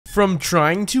From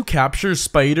trying to capture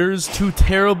spiders to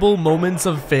terrible moments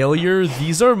of failure,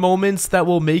 these are moments that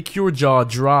will make your jaw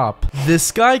drop.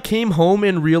 This guy came home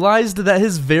and realized that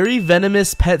his very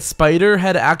venomous pet spider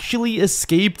had actually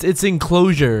escaped its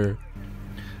enclosure.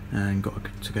 And got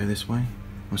to go this way.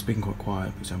 I'm speaking quite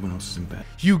quiet because everyone else is in bed.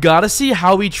 You gotta see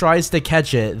how he tries to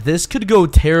catch it. This could go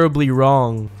terribly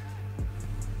wrong.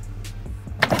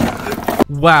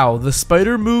 Wow, the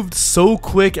spider moved so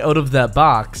quick out of that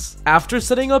box. After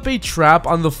setting up a trap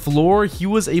on the floor, he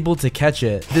was able to catch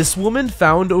it. This woman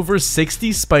found over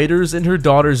 60 spiders in her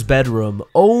daughter's bedroom.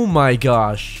 Oh my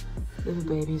gosh. Little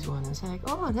baby's one is like,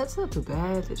 oh, that's not too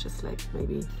bad. It's just like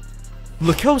maybe.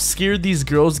 Look how scared these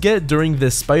girls get during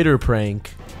this spider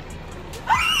prank.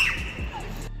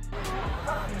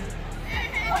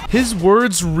 His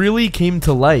words really came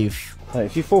to life. Hey,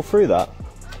 if you fall through that,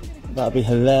 that'd be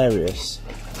hilarious.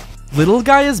 Little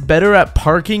guy is better at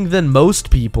parking than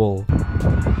most people.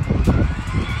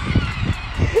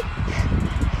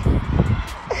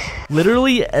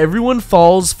 Literally everyone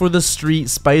falls for the street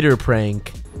spider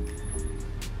prank.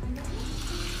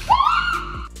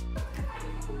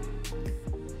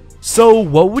 So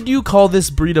what would you call this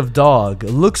breed of dog?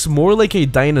 It looks more like a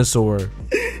dinosaur.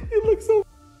 You look so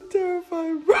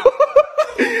terrifying, bro.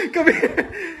 Come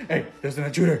here. Hey, there's an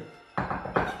intruder.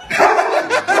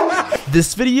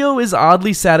 This video is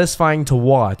oddly satisfying to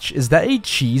watch. Is that a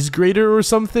cheese grater or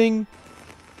something?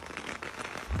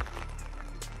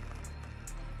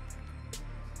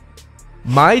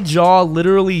 My jaw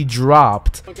literally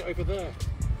dropped. Look over there.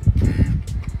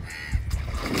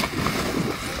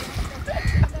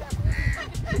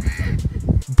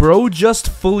 Bro just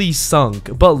fully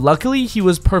sunk, but luckily he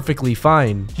was perfectly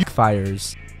fine.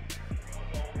 Fires.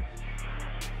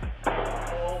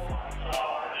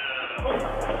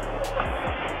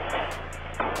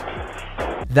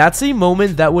 That's a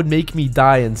moment that would make me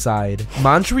die inside.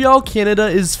 Montreal, Canada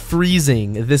is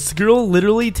freezing. This girl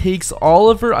literally takes all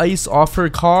of her ice off her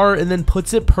car and then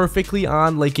puts it perfectly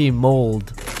on like a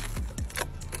mold.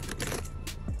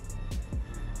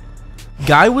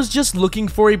 Guy was just looking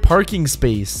for a parking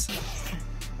space.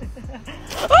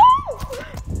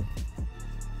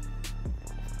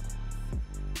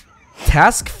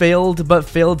 Task failed, but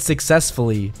failed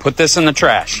successfully. Put this in the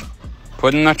trash.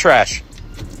 Put it in the trash.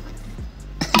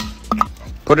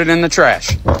 Put it in the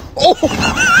trash.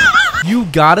 Oh! You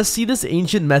gotta see this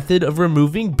ancient method of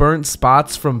removing burnt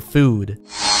spots from food.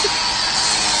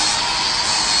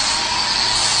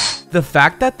 The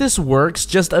fact that this works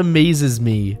just amazes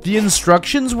me. The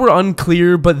instructions were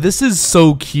unclear, but this is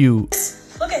so cute.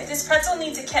 Look at this pretzel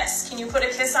needs a kiss. Can you put a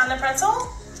kiss on the pretzel?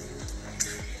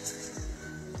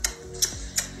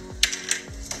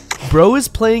 Bro is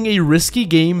playing a risky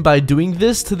game by doing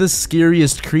this to the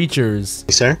scariest creatures.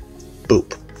 Hey, sir?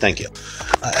 Boop. Thank you.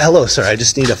 Hello, sir. I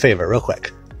just need a favor real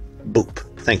quick. Boop.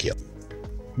 Thank you.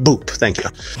 Boop. Thank you.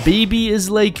 Baby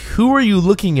is like, who are you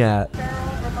looking at?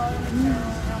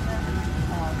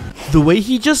 The way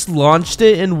he just launched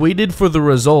it and waited for the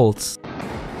results.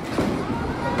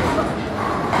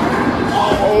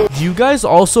 Do you guys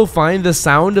also find the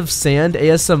sound of sand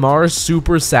ASMR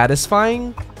super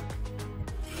satisfying?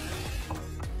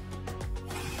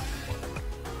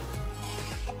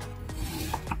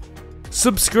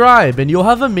 Subscribe and you'll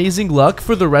have amazing luck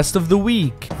for the rest of the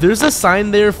week. There's a sign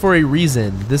there for a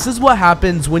reason. This is what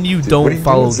happens when you don't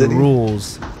follow the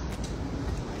rules.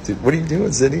 Dude, what are you doing,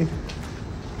 Ziddy?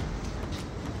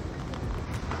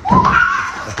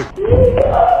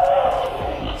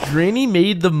 Granny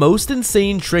made the most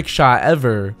insane trick shot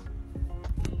ever.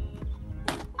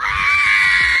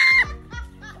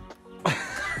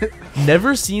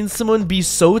 Never seen someone be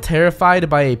so terrified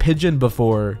by a pigeon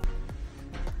before.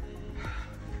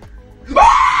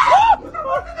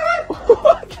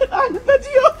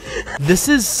 This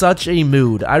is such a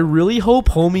mood. I really hope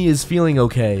homie is feeling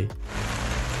okay.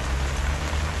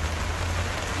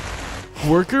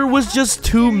 Worker was just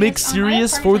too mixed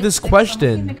serious for this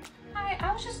question. Hi,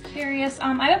 I was just curious.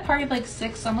 I have a party at like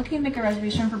 6, so I'm looking to make a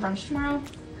reservation for brunch tomorrow.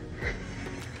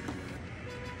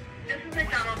 This is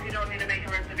McDonald's. You don't need to make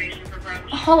a reservation for brunch.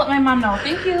 I'll let my mom know.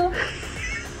 Thank you.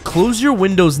 Close your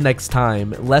windows next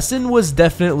time. Lesson was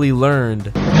definitely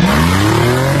learned.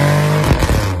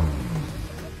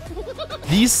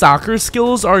 These soccer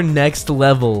skills are next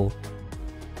level.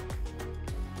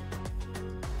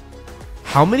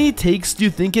 How many takes do you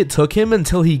think it took him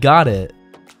until he got it?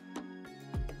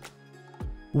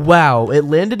 Wow, it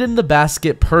landed in the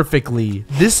basket perfectly.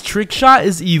 This trick shot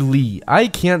is elite. I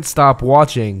can't stop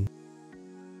watching.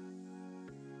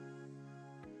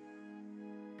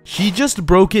 She just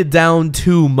broke it down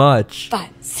too much. 5,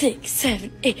 6,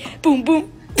 7, 8, boom,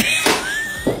 boom.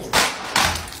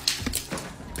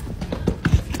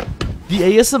 The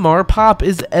ASMR pop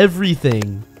is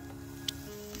everything.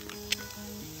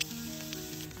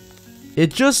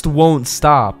 It just won't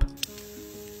stop.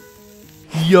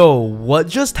 Yo, what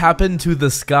just happened to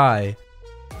the sky?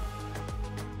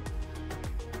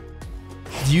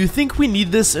 Do you think we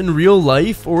need this in real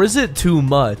life, or is it too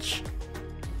much?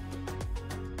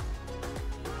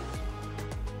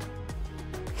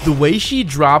 The way she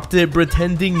dropped it,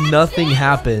 pretending nothing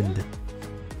happened.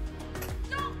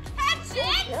 Don't catch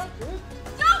it!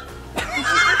 Don't!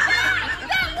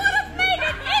 That would have made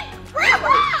it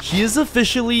incredible! She is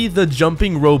officially the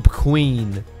jumping rope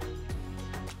queen.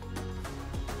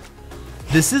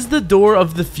 This is the door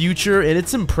of the future and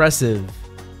it's impressive.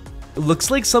 It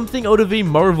looks like something out of a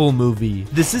Marvel movie.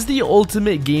 This is the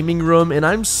ultimate gaming room and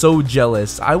I'm so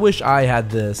jealous. I wish I had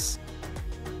this.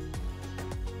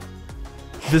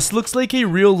 This looks like a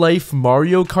real life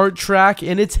Mario Kart track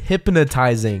and it's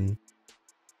hypnotizing.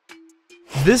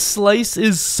 This slice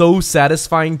is so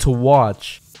satisfying to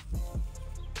watch.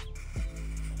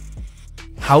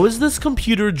 How is this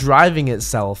computer driving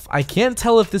itself? I can't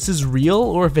tell if this is real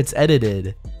or if it's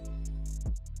edited.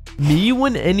 Me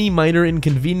when any minor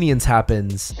inconvenience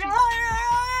happens.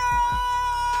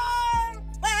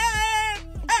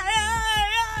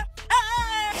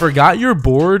 Forgot you're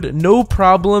bored? No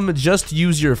problem, just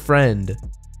use your friend.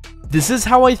 This is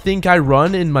how I think I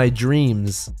run in my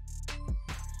dreams.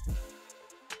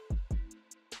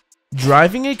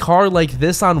 Driving a car like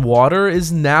this on water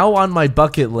is now on my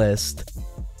bucket list.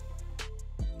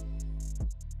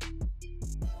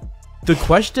 The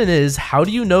question is, how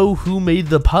do you know who made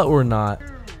the putt or not?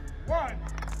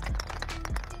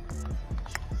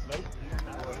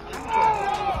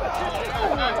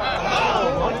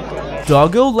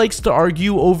 Doggo likes to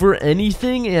argue over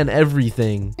anything and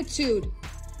everything. Attitude.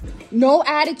 No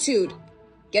attitude.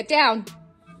 Get down.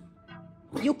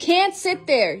 You can't sit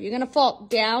there. You're gonna fall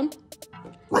down.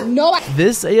 No.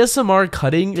 This ASMR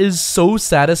cutting is so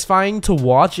satisfying to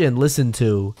watch and listen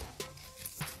to.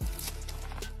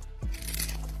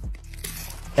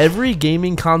 Every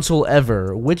gaming console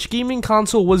ever. Which gaming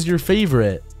console was your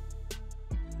favorite?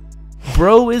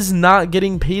 Bro is not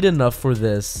getting paid enough for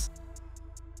this.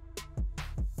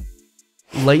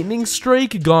 Lightning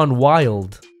strike gone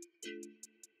wild.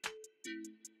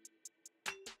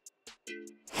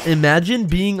 Imagine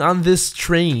being on this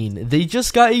train. They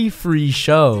just got a free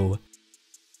show.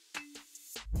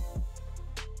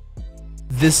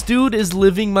 This dude is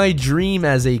living my dream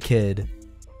as a kid.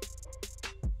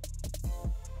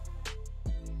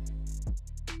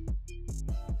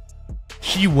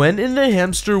 She went in the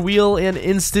hamster wheel and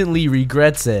instantly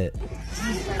regrets it.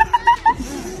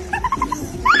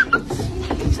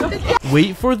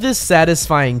 Wait for this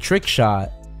satisfying trick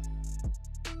shot.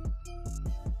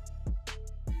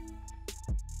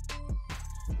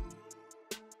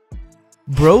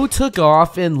 Bro took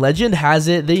off and legend has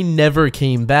it they never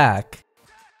came back.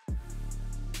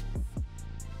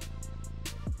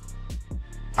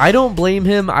 I don't blame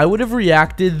him, I would have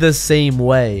reacted the same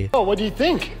way. Oh, what do you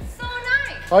think? So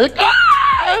nice! Are you...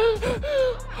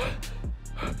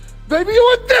 Baby,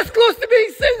 you were this close to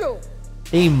being single!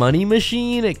 A money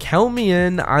machine? Count me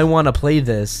in, I want to play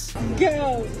this.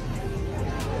 Go.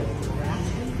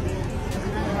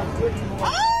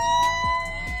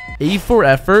 A for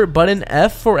effort, but an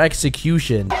F for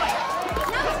execution.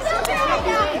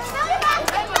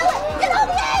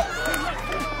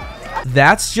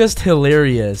 That's just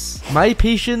hilarious. My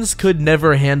patience could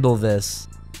never handle this.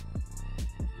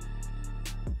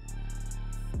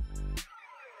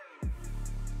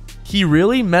 He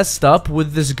really messed up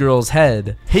with this girl's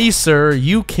head. Hey sir,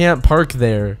 you can't park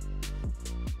there.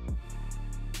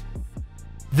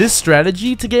 This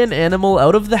strategy to get an animal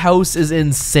out of the house is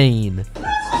insane.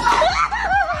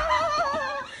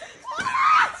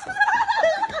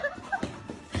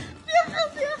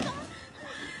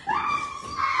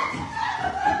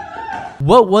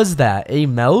 What was that? A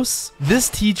mouse? This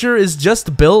teacher is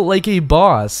just built like a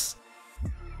boss.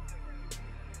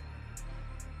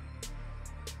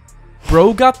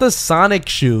 Bro got the Sonic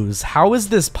shoes. How is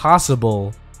this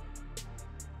possible?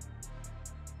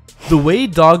 The way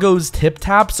Doggo's tip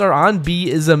taps are on beat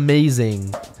is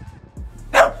amazing.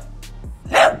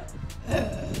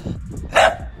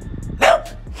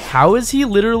 How is he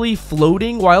literally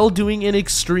floating while doing an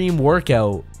extreme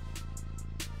workout?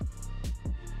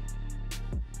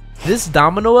 This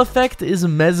domino effect is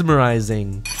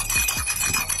mesmerizing.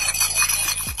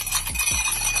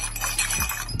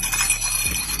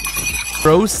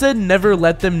 Bro said never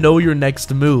let them know your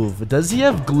next move. Does he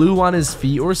have glue on his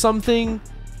feet or something?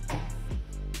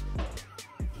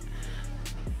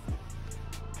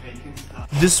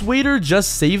 This waiter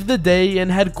just saved the day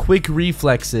and had quick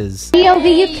reflexes.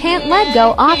 POV, you can't let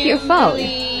go off your phone.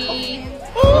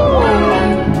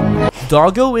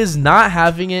 Doggo is not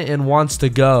having it and wants to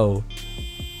go.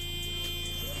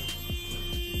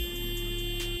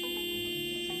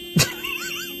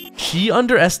 She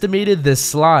underestimated this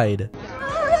slide.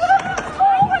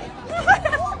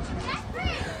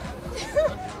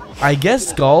 I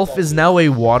guess golf is now a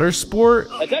water sport.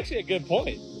 That's actually a good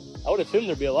point. I would assume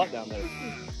there'd be a lot down there.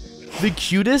 The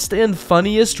cutest and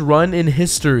funniest run in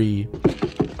history.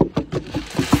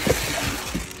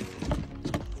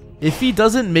 If he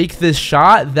doesn't make this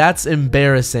shot, that's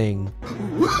embarrassing.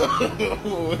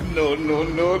 No, no, no,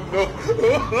 no.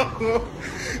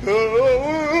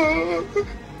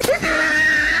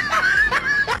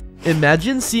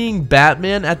 Imagine seeing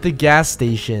Batman at the gas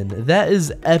station. That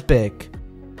is epic.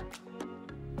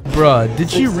 Bruh, did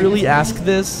she really ask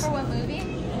this? For what movie?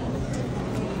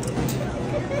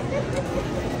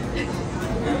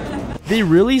 They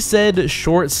really said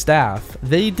short staff.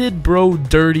 They did bro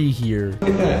dirty here.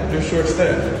 Look at that, they're short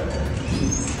staff.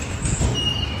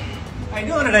 How you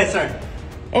doing today, sir?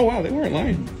 Oh wow, they weren't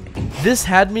lying. This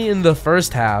had me in the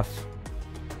first half.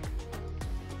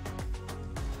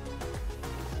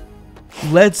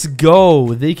 Let's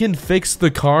go. They can fix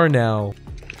the car now.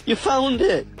 You found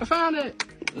it. I found it.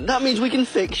 That means we can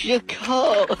fix your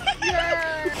car.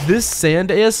 This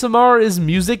sand ASMR is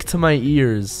music to my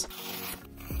ears.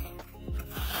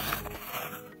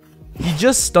 He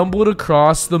just stumbled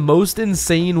across the most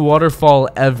insane waterfall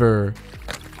ever.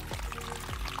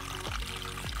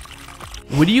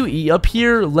 Would you eat up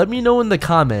here? Let me know in the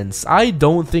comments. I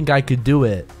don't think I could do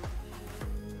it.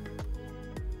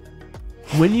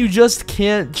 When you just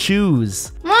can't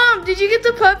choose. Mom, did you get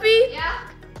the puppy? Yeah.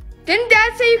 Didn't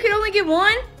Dad say you could only get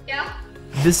one? Yeah.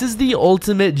 This is the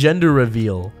ultimate gender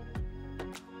reveal.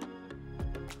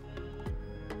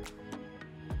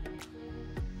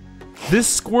 This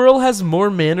squirrel has more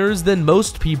manners than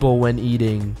most people when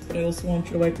eating. But I also want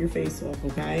you to wipe your face off,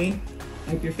 okay?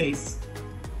 Wipe your face.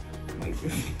 Wipe your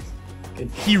face.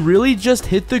 Good. He really just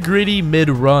hit the gritty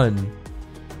mid-run.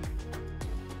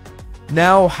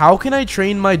 Now, how can I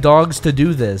train my dogs to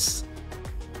do this?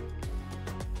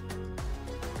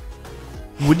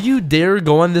 Would you dare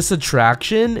go on this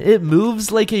attraction? It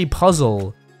moves like a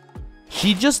puzzle.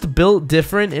 She just built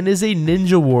different and is a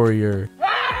ninja warrior.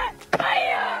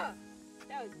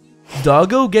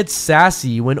 Doggo gets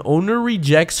sassy when owner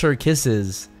rejects her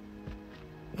kisses.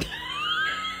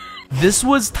 This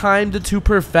was timed to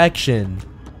perfection.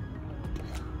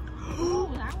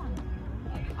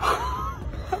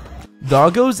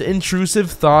 Doggo's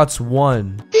intrusive thoughts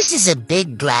won. This is a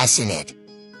big glass in it.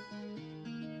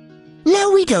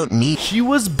 No, we don't need. She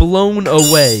was blown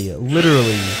away,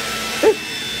 literally.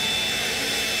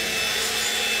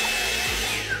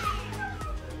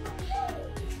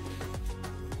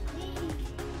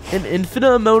 An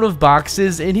infinite amount of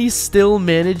boxes, and he still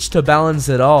managed to balance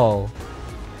it all.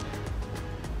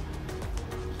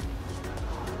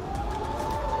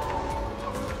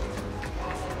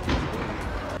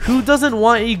 Who doesn't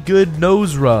want a good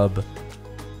nose rub?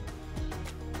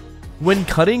 When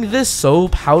cutting this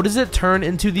soap, how does it turn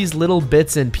into these little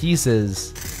bits and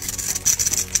pieces?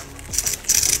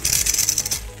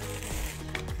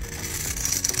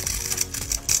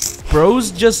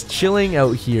 Bro's just chilling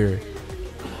out here.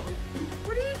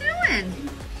 What are you doing?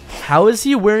 How is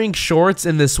he wearing shorts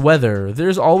in this weather?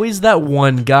 There's always that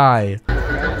one guy.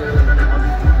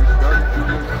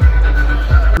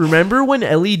 Remember when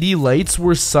LED lights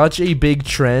were such a big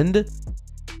trend?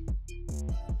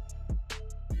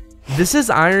 This is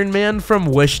Iron Man from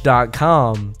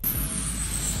Wish.com.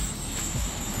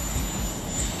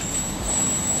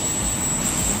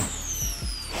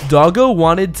 Doggo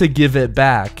wanted to give it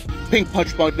back. Pink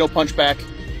punch bug, no punch back.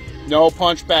 No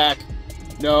punch back.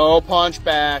 No punch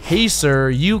back. Hey sir,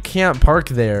 you can't park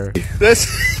there. That's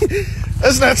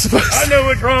not supposed to. I know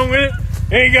what's wrong with it.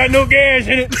 Ain't got no gas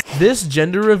in it. This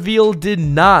gender reveal did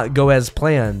not go as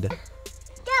planned.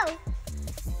 Go.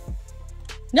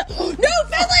 No,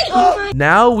 Finley!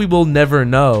 Now we will never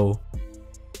know.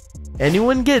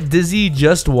 Anyone get dizzy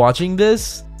just watching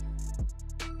this?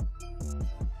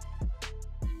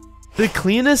 The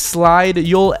cleanest slide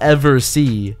you'll ever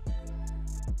see.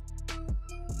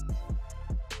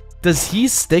 Does he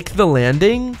stick the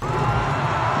landing?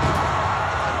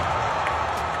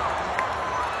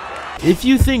 If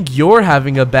you think you're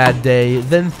having a bad day,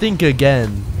 then think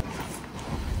again.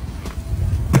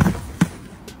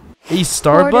 A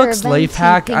Starbucks life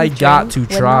hack I got to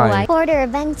try. Order a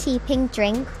venti pink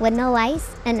drink with no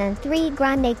ice and then 3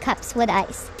 grande cups with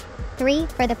ice. 3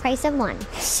 for the price of 1.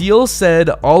 Seal said,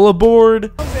 all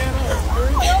aboard.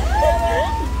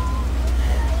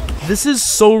 This is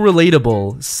so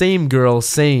relatable. Same girl,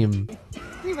 same.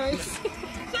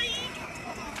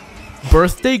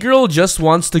 Birthday girl just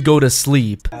wants to go to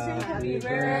sleep.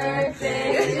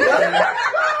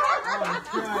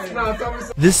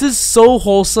 This is so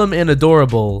wholesome and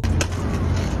adorable. I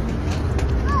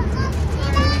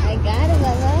got it,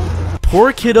 Bubba.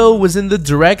 Poor kiddo was in the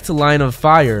direct line of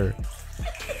fire.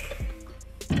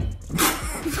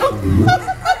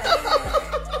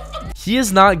 He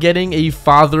is not getting a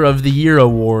Father of the Year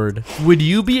award. Would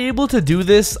you be able to do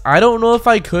this? I don't know if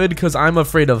I could because I'm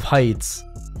afraid of heights.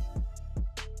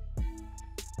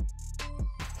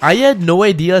 I had no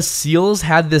idea seals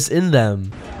had this in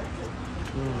them.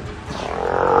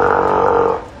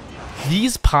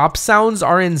 These pop sounds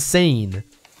are insane.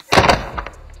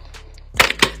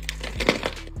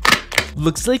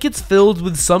 Looks like it's filled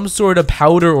with some sort of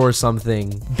powder or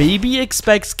something. Baby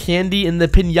expects candy in the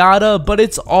piñata, but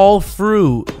it's all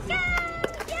fruit.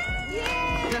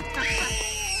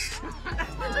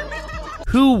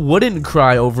 Who wouldn't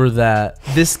cry over that?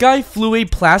 This guy flew a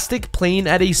plastic plane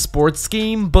at a sports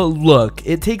game, but look,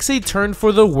 it takes a turn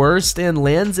for the worst and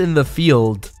lands in the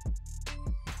field.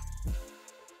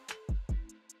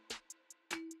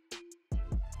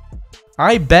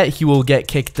 I bet he will get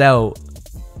kicked out.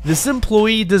 This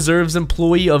employee deserves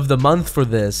Employee of the Month for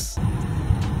this.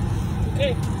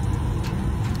 Okay.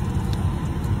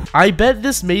 I bet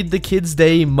this made the kid's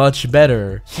day much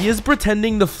better. He is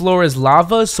pretending the floor is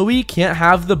lava so he can't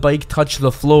have the bike touch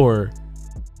the floor.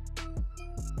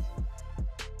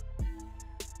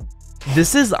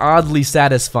 This is oddly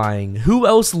satisfying. Who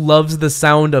else loves the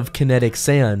sound of kinetic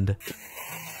sand?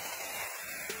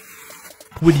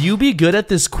 Would you be good at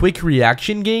this quick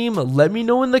reaction game? Let me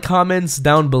know in the comments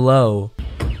down below.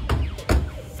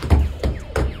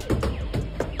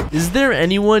 Is there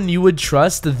anyone you would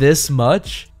trust this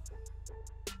much?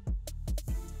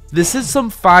 This is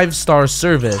some 5-star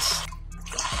service.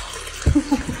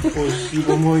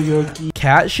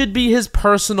 Cat should be his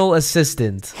personal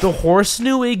assistant. The horse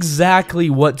knew exactly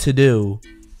what to do.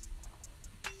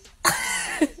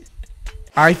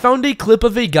 I found a clip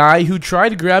of a guy who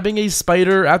tried grabbing a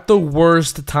spider at the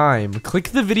worst time.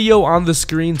 Click the video on the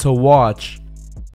screen to watch.